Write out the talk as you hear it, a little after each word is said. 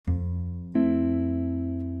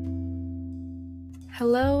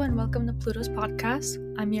Hello and welcome to Pluto's podcast.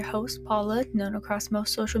 I'm your host, Paula, known across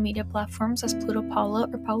most social media platforms as Pluto Paula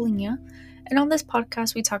or Paulinia. And on this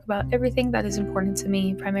podcast, we talk about everything that is important to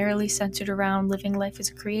me, primarily centered around living life as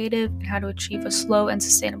a creative and how to achieve a slow and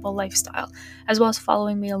sustainable lifestyle, as well as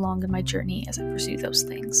following me along in my journey as I pursue those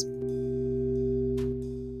things.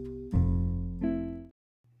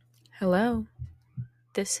 Hello.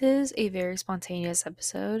 This is a very spontaneous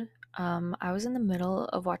episode. I was in the middle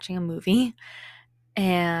of watching a movie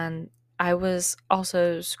and I was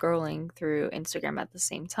also scrolling through Instagram at the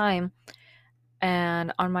same time.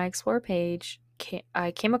 And on my Explore page,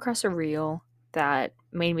 I came across a reel that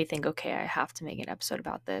made me think, okay, I have to make an episode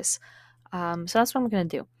about this. So that's what I'm going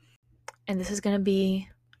to do. And this is going to be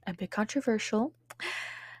a bit controversial.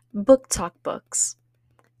 Booktok books.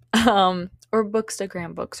 Or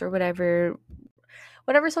bookstagram books or whatever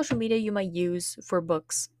social media you might use for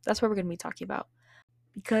books. That's what we're going to be talking about.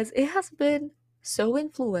 Because it has been so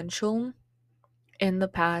influential in the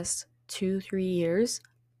past 2-3 years.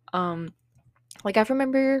 I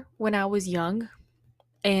remember when I was young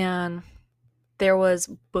and there was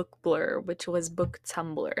Book Blur, which was Book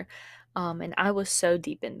Tumblr, and I was so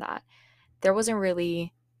deep in that. There wasn't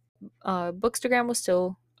really Bookstagram was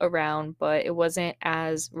still around, but it wasn't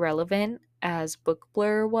as relevant as Book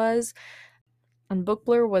Blur was, and Book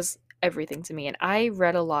Blur was everything to me. And I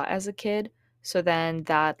read a lot as a kid, so then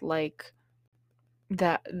that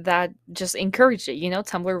just encouraged it.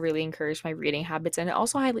 Tumblr really encouraged my reading habits, and it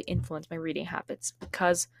also highly influenced my reading habits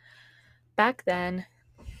because back then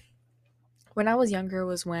when I was younger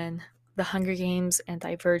was when the Hunger Games and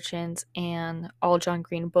Divergent and all John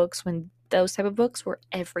Green books, when those type of books were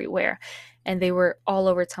everywhere and they were all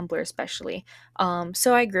over Tumblr especially.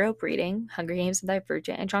 So I grew up reading Hunger Games and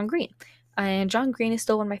Divergent and John Green. And John Green is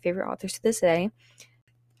still one of my favorite authors to this day.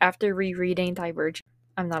 After rereading Divergent,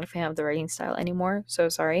 I'm not a fan of the writing style anymore, so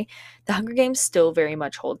sorry. The Hunger Games still very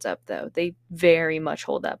much holds up, though. They very much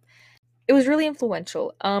hold up. It was really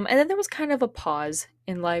influential. And then there was kind of a pause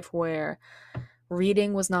in life where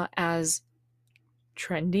reading was not as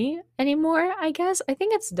trendy anymore, I guess. I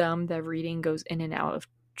think it's dumb that reading goes in and out of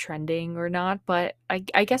trending or not, but I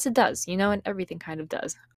guess it does, and everything kind of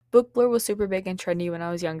does. Book Blur was super big and trendy when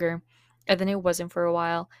I was younger, and then it wasn't for a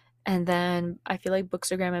while. And then I feel like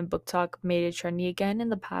Bookstagram and booktok made it trendy again in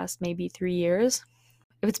the past maybe 3 years.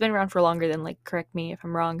 If it's been around for longer, then correct me if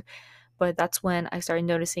I'm wrong. But that's when I started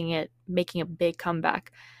noticing it making a big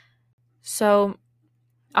comeback. So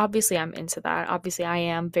obviously I'm into that. Obviously I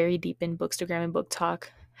am very deep in Bookstagram and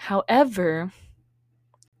booktok. However,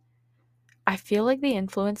 I feel like the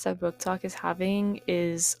influence that booktok is having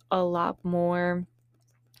is a lot more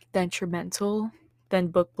detrimental than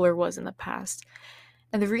Book Blur was in the past.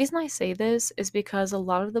 And the reason I say this is because a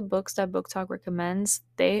lot of the books that booktok recommends,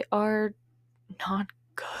 they are not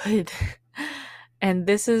good. And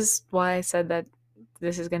this is why I said that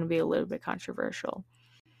this is going to be a little bit controversial.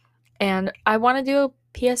 And I want to do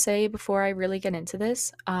a PSA before I really get into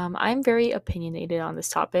this. I'm very opinionated on this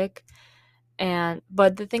topic.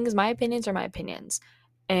 But the thing is, my opinions are my opinions.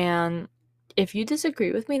 And if you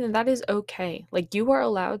disagree with me, then that is okay. You are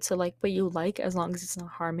allowed to like what you like as long as it's not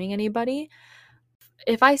harming anybody.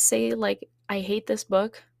 If I say, I hate this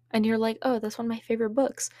book, and you're like, oh, that's one of my favorite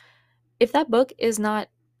books. If that book is not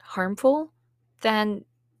harmful, then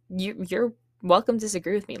you're welcome to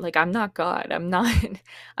disagree with me. I'm not God. I'm not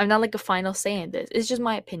I'm not a final say in this. It's just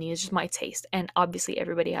my opinion. It's just my taste. And obviously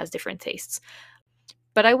everybody has different tastes.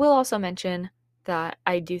 But I will also mention that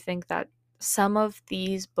I do think that some of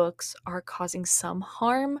these books are causing some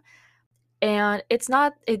harm. And it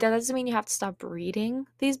doesn't mean you have to stop reading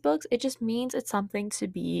these books. It just means it's something to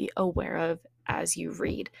be aware of as you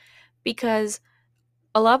read. Because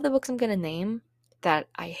a lot of the books I'm going to name that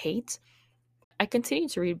I hate, I continue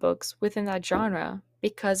to read books within that genre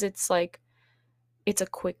because it's a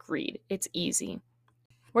quick read. It's easy.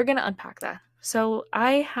 We're going to unpack that. So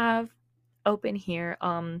I have open here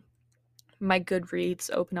my Goodreads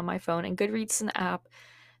open on my phone, and Goodreads is an app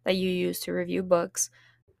that you use to review books.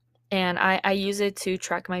 And I use it to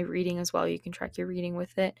track my reading as well. You can track your reading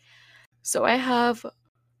with it. So I have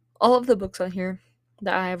all of the books on here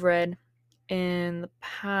that I have read in the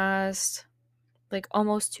past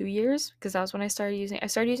almost 2 years, because that was when I started using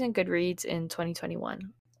Goodreads in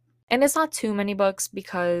 2021. And it's not too many books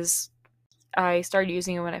because I started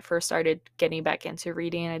using it when I first started getting back into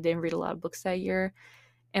reading, and I didn't read a lot of books that year.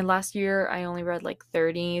 And last year I only read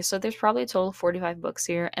 30, so there's probably a total of 45 books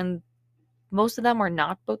here, and most of them are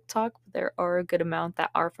not booktok, but there are a good amount that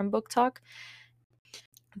are from booktok.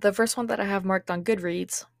 The first one that I have marked on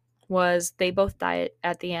Goodreads was They Both Die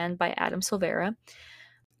at the End by Adam Silvera.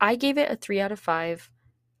 I gave it a 3 out of 5.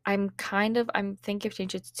 I'm thinking of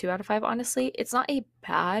changing it to 2 out of 5, honestly. It's not a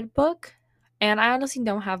bad book, and I honestly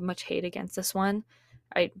don't have much hate against this one.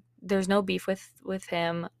 I There's no beef with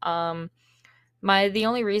him. The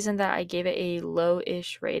only reason that I gave it a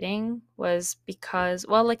low-ish rating was because,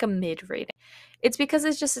 well, like a mid rating. It's because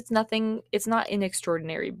it's not an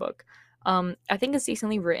extraordinary book. I think it's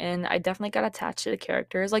decently written. I definitely got attached to the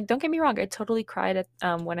characters. Like, don't get me wrong, I totally cried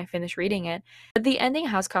when I finished reading it. But the ending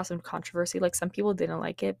has caused some controversy. Like, some people didn't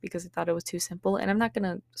like it because they thought it was too simple, and I'm not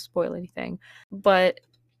gonna spoil anything. But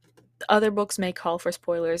other books may call for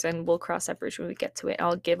spoilers, and we'll cross that bridge when we get to it.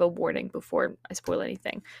 I'll give a warning before I spoil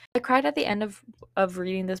anything. I cried at the end of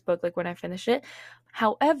reading this book, like when I finished it.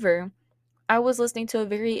 However, I was listening to a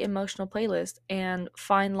very emotional playlist, and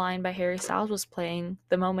Fine Line by Harry Styles was playing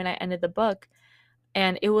the moment I ended the book,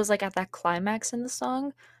 and it was like at that climax in the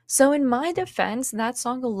song. So in my defense, that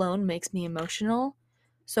song alone makes me emotional.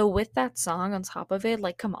 So with that song on top of it,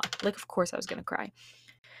 like, come on, like, of course I was gonna cry.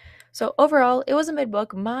 So overall, it was a mid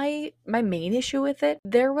book. My main issue with it,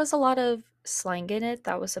 there was a lot of slang in it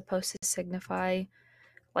that was supposed to signify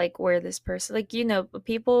like where this person, like,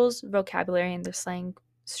 people's vocabulary and their slang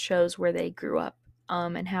shows where they grew up,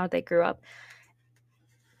 and how they grew up.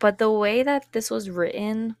 But the way that this was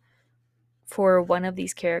written for one of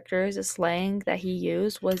these characters, the slang that he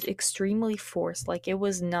used was extremely forced. Like, it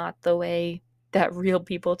was not the way that real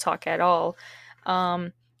people talk at all.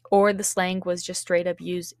 Um, or the slang was just straight up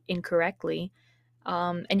used incorrectly.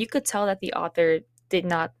 And you could tell that the author did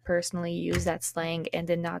not personally use that slang and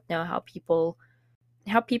did not know how people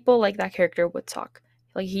like that character would talk.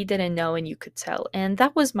 Like, he didn't know, and you could tell. And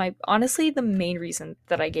that was my honestly the main reason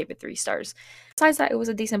that I gave it 3 stars. Besides that, it was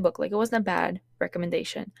a decent book. Like, it wasn't a bad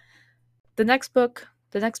recommendation. The next book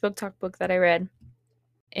talk book that I read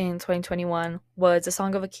in 2021 was The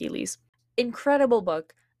Song of Achilles. Incredible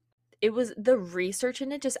book. It was the research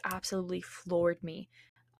in it just absolutely floored me.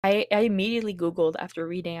 I immediately Googled after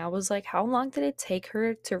reading. I was like, how long did it take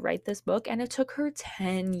her to write this book? And it took her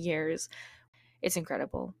 10 years. It's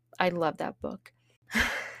incredible. I love that book.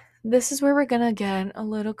 This is where we're gonna get a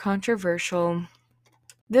little controversial.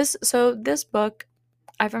 This book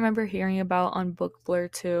I remember hearing about on Book Blur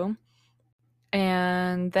too.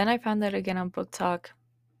 And then I found that again on booktok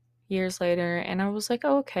years later, and I was like,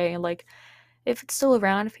 oh, okay, like, if it's still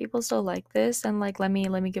around, if people still like this, then like let me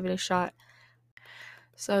give it a shot.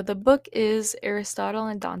 So the book is Aristotle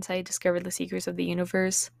and Dante Discovered the Secrets of the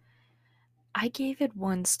Universe. I gave it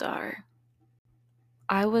 1 star.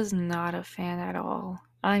 I was not a fan at all.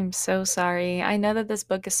 I'm so sorry. I know that this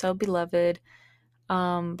book is so beloved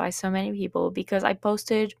by so many people because I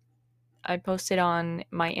posted on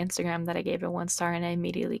my Instagram that I gave it 1 star, and I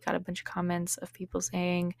immediately got a bunch of comments of people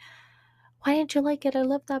saying, "Why didn't you like it? I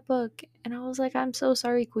love that book." And I was like, "I'm so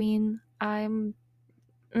sorry, Queen. Mm-mm."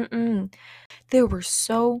 There were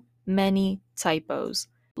so many typos.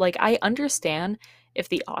 Like, I understand if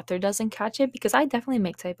the author doesn't catch it, because I definitely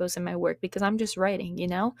make typos in my work because I'm just writing, you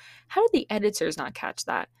know? How did the editors not catch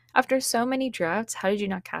that? After so many drafts, how did you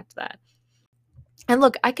not catch that? And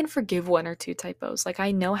look, I can forgive 1 or 2 typos. Like,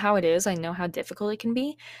 I know how it is, I know how difficult it can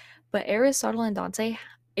be. But Aristotle and Dante,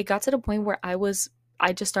 it got to the point where I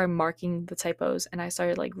just started marking the typos, and I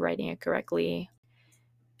started like writing it correctly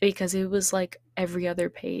because it was like every other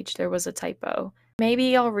page there was a typo.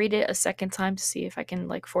 Maybe I'll read it a second time to see if I can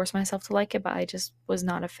like force myself to like it, but I just was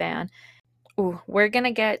not a fan. Ooh, we're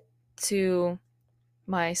gonna get to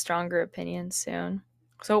my stronger opinions soon.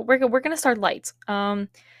 So we're gonna start light.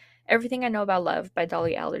 Everything I Know About Love by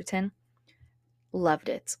Dolly Alderton. Loved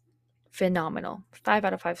it. Phenomenal. 5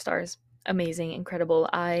 out of 5 stars. Amazing, incredible.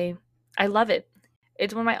 I love it.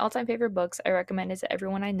 It's one of my all-time favorite books. I recommend it to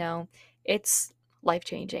everyone I know. It's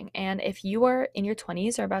life-changing. And if you are in your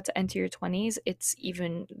 20s or about to enter your 20s, it's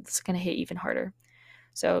going to hit even harder.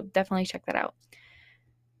 So definitely check that out.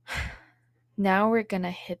 Now we're going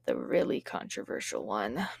to hit the really controversial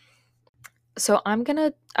one. So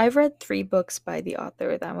I've read 3 books by the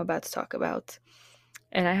author that I'm about to talk about,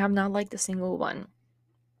 and I have not liked a single one.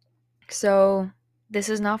 So this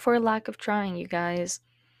is not for a lack of trying, you guys.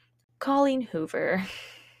 Colleen Hoover.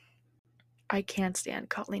 I can't stand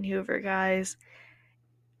Colleen Hoover, guys.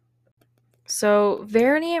 So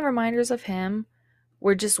Verity and Reminders of Him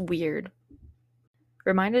were just weird.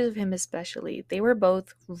 Reminders of Him especially. They were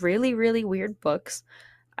both really, really weird books.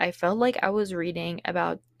 I felt like I was reading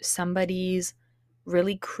about somebody's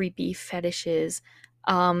really creepy fetishes.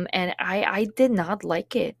 And I did not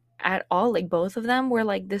like it at all. Like, both of them were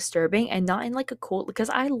like disturbing, and not in like a cool, because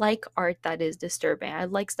I like art that is disturbing. I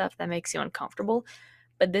like stuff that makes you uncomfortable,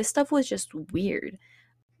 but this stuff was just weird.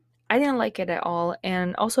 I didn't like it at all,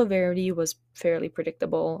 and also Verity was fairly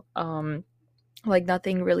predictable. Like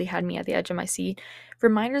nothing really had me at the edge of my seat.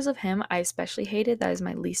 Reminders of Him, I especially hated. That is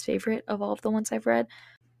my least favorite of all of the ones I've read.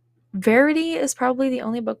 Verity is probably the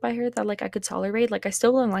only book by her that like I could tolerate. Like I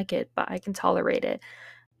still don't like it, but I can tolerate it.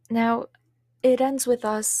 Now, it ends with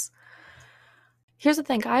us. Here's the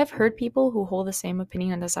thing, I've heard people who hold the same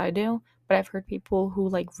opinion as I do, but I've heard people who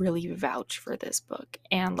like really vouch for this book,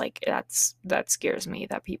 and like that scares me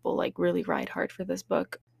that people like really ride hard for this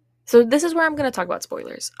book. So this is where I'm going to talk about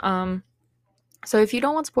spoilers. So if you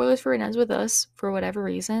don't want spoilers for It Ends With Us for whatever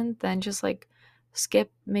reason, then just like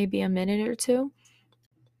skip maybe a minute or two.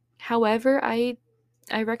 However, I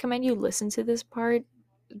recommend you listen to this part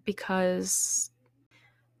because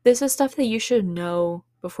this is stuff that you should know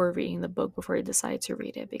before reading the book, before you decide to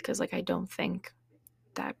read it, because like I don't think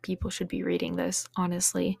that people should be reading this,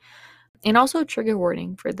 honestly. And also trigger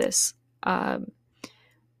warning for this,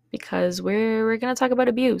 because we're gonna talk about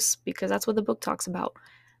abuse, because that's what the book talks about,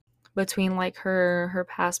 between like her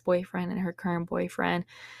past boyfriend and her current boyfriend.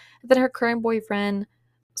 And then her current boyfriend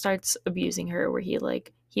starts abusing her, where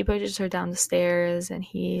he pushes her down the stairs, and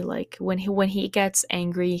he like when he gets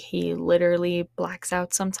angry, he literally blacks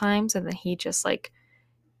out sometimes, and then he just like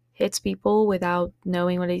hits people without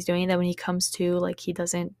knowing what he's doing. Then when he comes to, like, he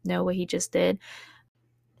doesn't know what he just did.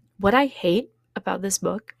 What I hate about this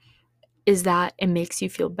book is that it makes you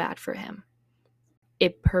feel bad for him.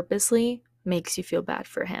 It purposely makes you feel bad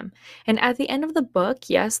for him. And at the end of the book,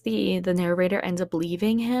 yes, the narrator ends up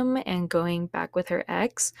leaving him and going back with her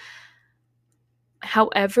ex.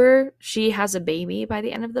 However, she has a baby by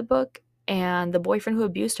the end of the book, and the boyfriend who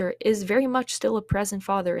abused her is very much still a present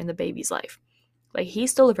father in the baby's life. Like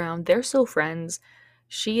he's still around, they're still friends.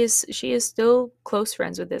 She is still close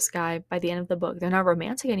friends with this guy by the end of the book. They're not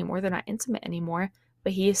romantic anymore, they're not intimate anymore,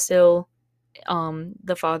 but he is still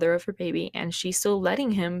the father of her baby, and she's still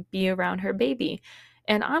letting him be around her baby.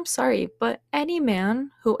 And I'm sorry, but any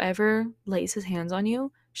man who ever lays his hands on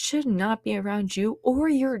you should not be around you or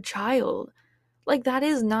your child. Like that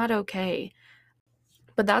is not okay.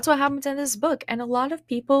 But that's what happens in this book, and a lot of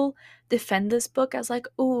people defend this book as like,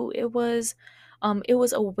 "Oh, it was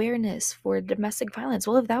awareness for domestic violence."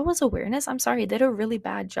 Well, if that was awareness, I'm sorry, it did a really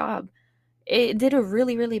bad job. It did a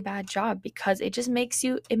really, really bad job, because it makes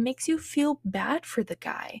you feel bad for the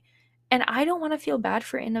guy. And I don't want to feel bad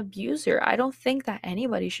for an abuser. I don't think that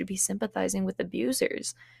anybody should be sympathizing with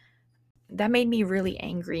abusers. That made me really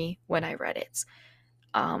angry when I read it.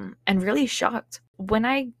 And really shocked. When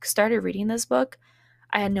I started reading this book,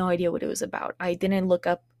 I had no idea what it was about. I didn't look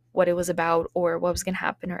up what it was about or what was going to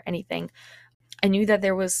happen or anything. I knew that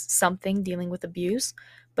there was something dealing with abuse,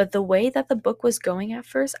 but the way that the book was going at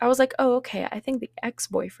first, I was like, oh, okay, I think the ex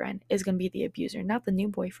boyfriend is going to be the abuser, not the new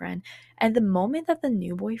boyfriend. And the moment that the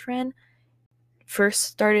new boyfriend first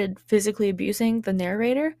started physically abusing the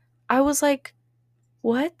narrator, I was like,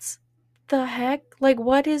 what the heck? Like,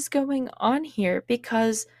 what is going on here?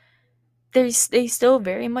 Because they still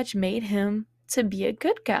very much made him to be a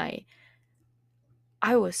good guy.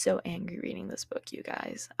 I was so angry reading this book, you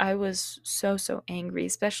guys. I was so angry,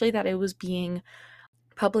 especially that it was being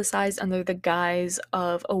publicized under the guise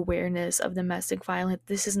of awareness of domestic violence.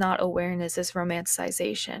 This is not awareness, it's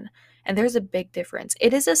romanticization. And there's a big difference.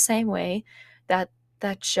 It is the same way that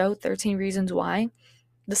that show 13 Reasons Why,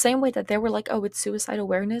 the same way that they were like, oh, it's suicide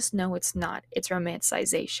awareness. No, it's not. It's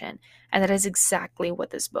romanticization. And that is exactly what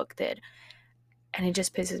this book did. And it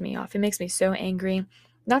just pisses me off. It makes me so angry.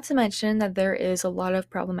 Not to mention that there is a lot of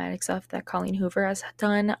problematic stuff that Colleen Hoover has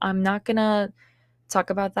done. I'm not gonna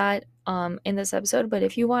talk about that in this episode, but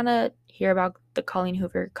if you want to hear about the Colleen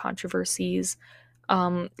Hoover controversies,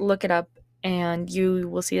 look it up, and you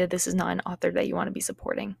will see that this is not an author that you want to be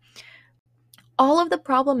supporting. All of the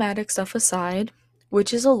problematic stuff aside,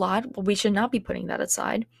 which is a lot, we should not be putting that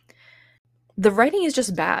aside. The writing is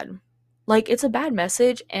just bad. Like, it's a bad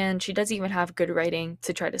message, and she doesn't even have good writing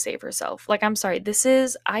to try to save herself. Like, I'm sorry,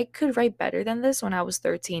 I could write better than this when I was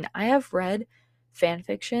 13. I have read fan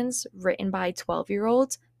fictions written by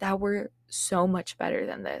 12-year-olds that were so much better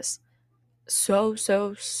than this. So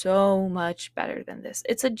much better than this.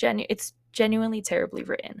 It's genuinely terribly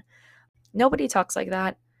written. Nobody talks like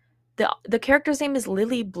that. The character's name is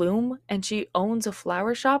Lily Bloom, and she owns a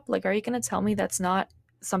flower shop. Like, are you gonna tell me that's not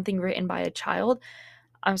something written by a child?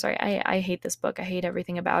 I'm sorry, I hate this book. I hate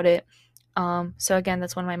everything about it. So again,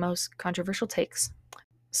 that's one of my most controversial takes.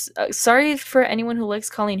 Sorry for anyone who likes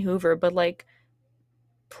Colleen Hoover, but like,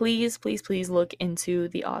 please look into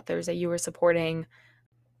the authors that you are supporting.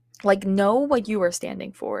 Like, know what you are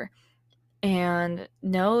standing for, and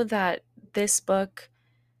know that this book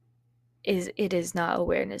it is not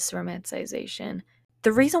awareness romanticization.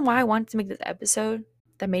 The reason why I wanted to make this episode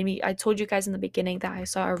that made me, I told you guys in the beginning that I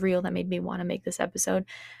saw a reel that made me want to make this episode.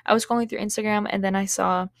 I was scrolling through Instagram and then I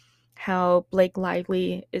saw how Blake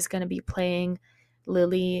Lively is going to be playing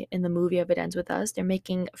Lily in the movie If It Ends With Us. They're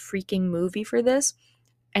making a freaking movie for this,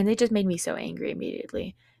 and it just made me so angry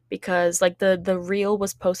immediately because like the reel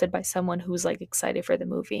was posted by someone who's like excited for the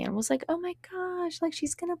movie and was like, oh my gosh, like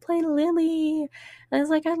she's gonna play Lily, and I was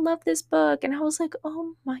like, I love this book, and I was like,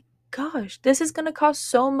 oh my gosh, this is gonna cause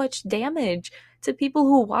so much damage to people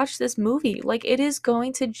who watch this movie. Like, it is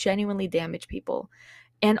going to genuinely damage people.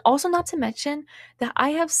 And also, not to mention that I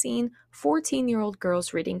have seen 14-year-old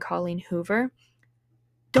girls reading Colleen Hoover.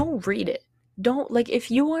 Don't read it. Don't, like, if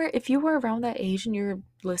you are around that age and you're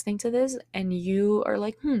listening to this and you are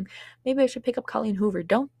like, maybe I should pick up Colleen Hoover,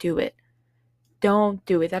 don't do it. Don't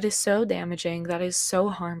do it. That is so damaging. That is so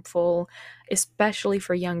harmful, especially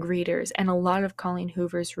for young readers. And a lot of Colleen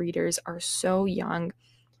Hoover's readers are so young.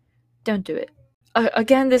 Don't do it.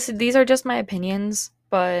 Again, these are just my opinions,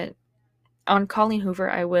 but on Colleen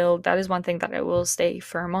Hoover, that is one thing that I will stay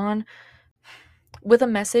firm on. With a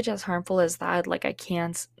message as harmful as that, like, I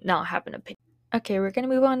can't not have an opinion. Okay, we're gonna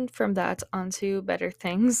move on from that onto better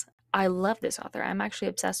things. I love this author. I'm actually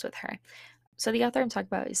obsessed with her. So the author I'm talking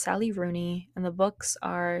about is Sally Rooney, and the books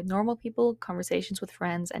are Normal People, Conversations with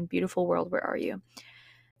Friends, and Beautiful World, Where Are You?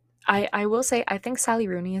 I will say I think Sally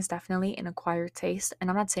Rooney is definitely an acquired taste, and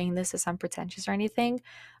I'm not saying this to sound pretentious or anything.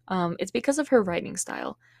 It's because of her writing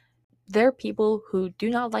style. There are people who do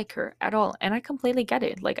not like her at all, and I completely get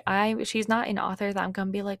it. Like, she's not an author that I'm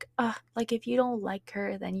gonna be like, like, if you don't like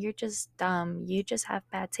her, then you're just dumb, you just have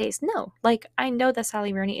bad taste. No, like, I know that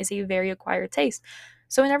Sally Rooney is a very acquired taste.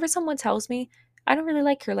 So whenever someone tells me I don't really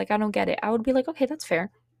like her, like, I don't get it, I would be like, okay, that's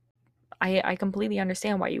fair. I completely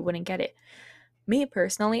understand why you wouldn't get it. Me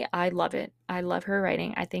personally, I love it. I love her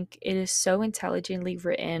writing. I think it is so intelligently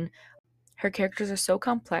written. Her characters are so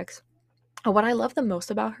complex. And what I love the most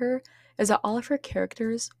about her is that all of her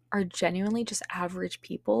characters are genuinely just average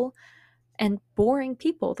people and boring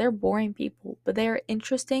people. They're boring people, but they are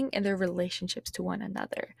interesting in their relationships to one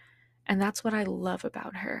another. And that's what I love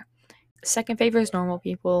about her. Second favorite is Normal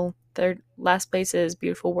People. Third, last place is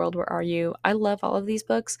Beautiful World, Where Are You? I love all of these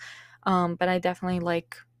books, but I definitely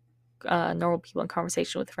like Normal People in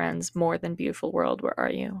Conversation with Friends more than Beautiful World, Where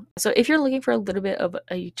Are You? So if you're looking for a little bit of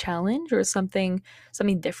a challenge or something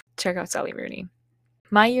different, check out Sally Rooney.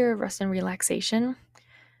 My Year of Rest and Relaxation,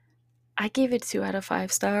 I gave it 2 out of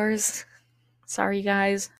 5 stars. Sorry,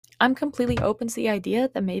 guys. I'm completely open to the idea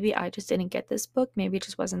that maybe I just didn't get this book. Maybe it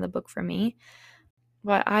just wasn't the book for me.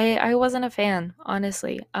 But I wasn't a fan,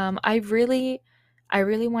 honestly. I really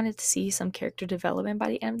wanted to see some character development by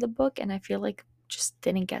the end of the book, and I feel like just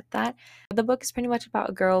didn't get that. The book is pretty much about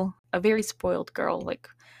a girl, a very spoiled girl, like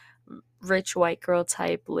rich white girl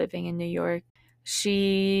type living in New York.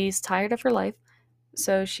 She's tired of her life,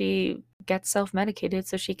 so she gets self-medicated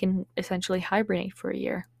so she can essentially hibernate for a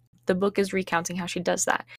year. The book is recounting how she does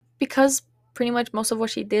that. Because pretty much most of what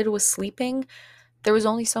she did was sleeping, there was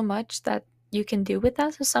only so much that you can do with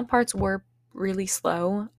that. So some parts were really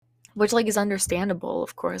slow, which, like, is understandable,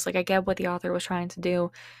 of course. Like, I get what the author was trying to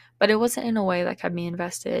do, but it wasn't in a way that kept me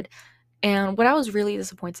invested. And what I was really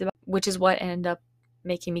disappointed about, which is what ended up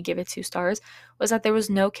making me give it 2 stars, was that there was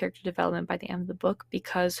no character development by the end of the book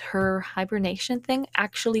because her hibernation thing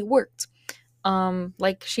actually worked.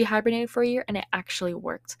 Like, she hibernated for a year and it actually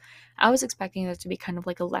worked. I was expecting there to be kind of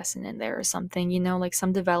like a lesson in there or something, like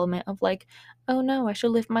some development of like, oh no, I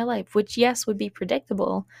should live my life, which, yes, would be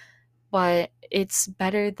predictable, but it's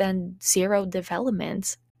better than 0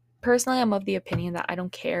 development. Personally, I'm of the opinion that I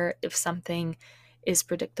don't care if something is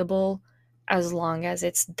predictable as long as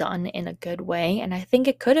it's done in a good way, and I think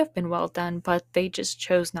it could have been well done, but they just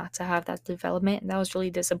chose not to have that development, and that was really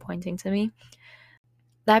disappointing to me.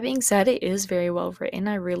 That being said, it is very well written.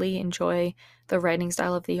 I really enjoy the writing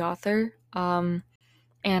style of the author. And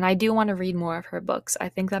I do want to read more of her books. I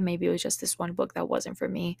think that maybe it was just this one book that wasn't for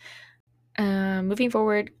me. Moving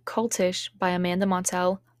forward, Cultish by Amanda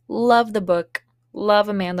Montell. Love the book. Love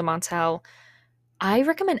Amanda Montell. I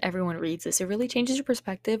recommend everyone reads this. It really changes your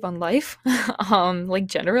perspective on life. Like,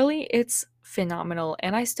 generally, it's phenomenal.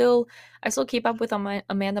 And I still keep up with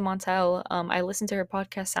Amanda Montell. I listen to her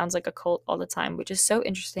podcast Sounds Like a Cult all the time, which is so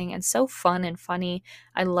interesting and so fun and funny.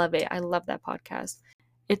 I love it. I love that podcast.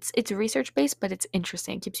 It's research based, but it's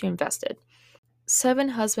interesting. It keeps you invested. Seven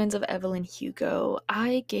Husbands of Evelyn Hugo.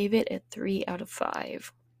 I gave it a 3 out of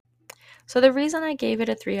 5. So the reason I gave it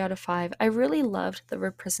a 3 out of 5, I really loved the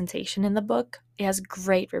representation in the book. It has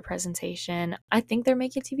great representation. I think they're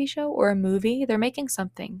making a TV show or a movie. They're making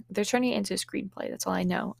something. They're turning it into a screenplay. That's all I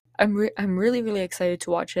know. I'm really, really excited to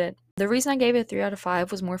watch it. The reason I gave it 3 out of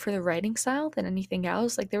 5 was more for the writing style than anything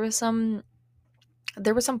else. Like there were some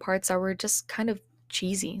parts that were just kind of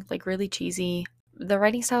cheesy, like really cheesy. The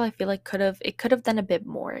writing style I feel like could have done a bit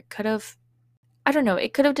more. It could have, I don't know,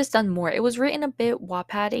 it could have just done more. It was written a bit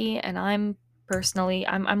Wattpad-y, and I'm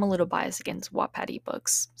a little biased against Wattpad-y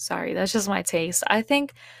books. Sorry, that's just my taste. I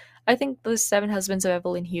think The Seven Husbands of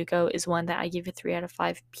Evelyn Hugo is one that I give a 3 out of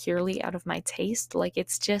 5 purely out of my taste. Like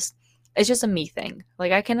it's just a me thing.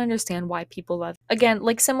 Like I can understand why people love it. Again,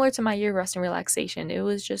 like similar to My Year of Rest and Relaxation, it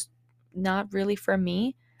was just not really for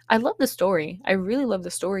me. I love the story. I really love the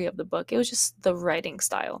story of the book. It was just the writing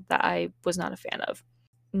style that I was not a fan of.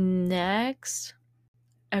 Next,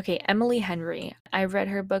 okay, Emily Henry. I read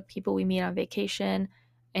her book People We Meet on Vacation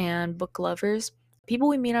and Book Lovers. People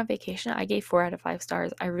We Meet on Vacation, I gave 4 out of 5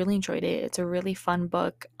 stars. I really enjoyed it. It's a really fun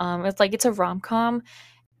book. It's a rom-com,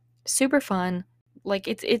 super fun. Like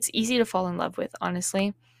it's easy to fall in love with,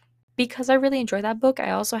 honestly. Because I really enjoyed that book,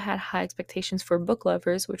 I also had high expectations for Book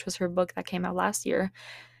Lovers, which was her book that came out last year.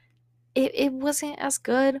 It wasn't as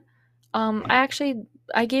good.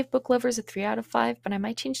 I gave Book Lovers a 3 out of 5, but I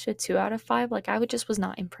might change to a 2 out of 5. Like just was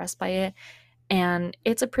not impressed by it. And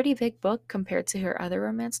it's a pretty big book compared to her other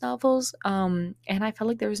romance novels. And I felt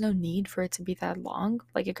like there was no need for it to be that long.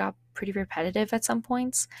 Like it got pretty repetitive at some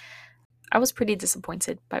points. I was pretty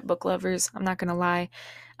disappointed by Book Lovers, I'm not gonna lie.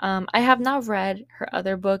 I have not read her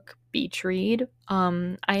other book, Beach Read.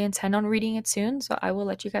 I intend on reading it soon, so I will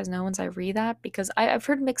let you guys know once I read that because I've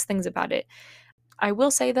heard mixed things about it. I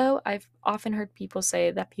will say though, I've often heard people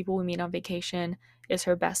say that People We Meet on Vacation is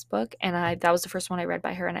her best book, and that was the first one I read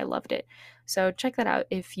by her and I loved it. So check that out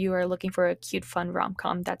if you are looking for a cute, fun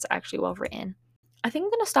rom-com that's actually well written. I think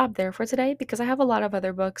I'm going to stop there for today because I have a lot of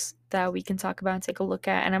other books that we can talk about and take a look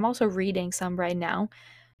at, and I'm also reading some right now.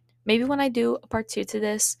 Maybe when I do a part 2 to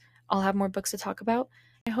this, I'll have more books to talk about.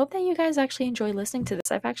 I hope that you guys actually enjoy listening to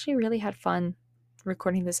this. I've actually really had fun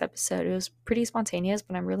recording this episode. It was pretty spontaneous,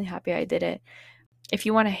 but I'm really happy I did it. If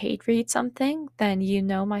you want to hate read something, then you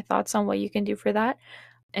know my thoughts on what you can do for that.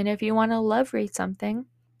 And if you want to love read something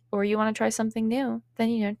or you want to try something new,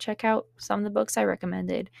 then check out some of the books I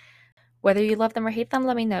recommended. Whether you love them or hate them,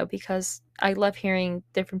 let me know because I love hearing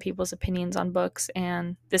different people's opinions on books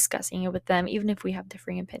and discussing it with them, even if we have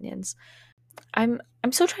differing opinions. I'm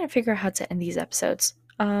still trying to figure out how to end these episodes.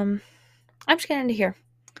 I'm just gonna end it here.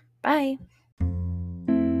 Bye.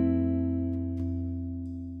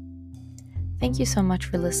 Thank you so much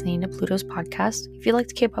for listening to Pluto's podcast. If you'd like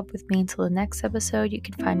to keep up with me until the next episode, you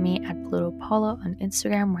can find me at Pluto Paula on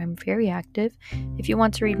Instagram, where I'm very active. If you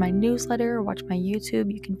want to read my newsletter or watch my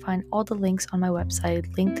YouTube, you can find all the links on my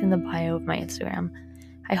website linked in the bio of my Instagram.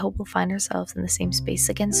 I hope we'll find ourselves in the same space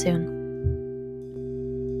again soon.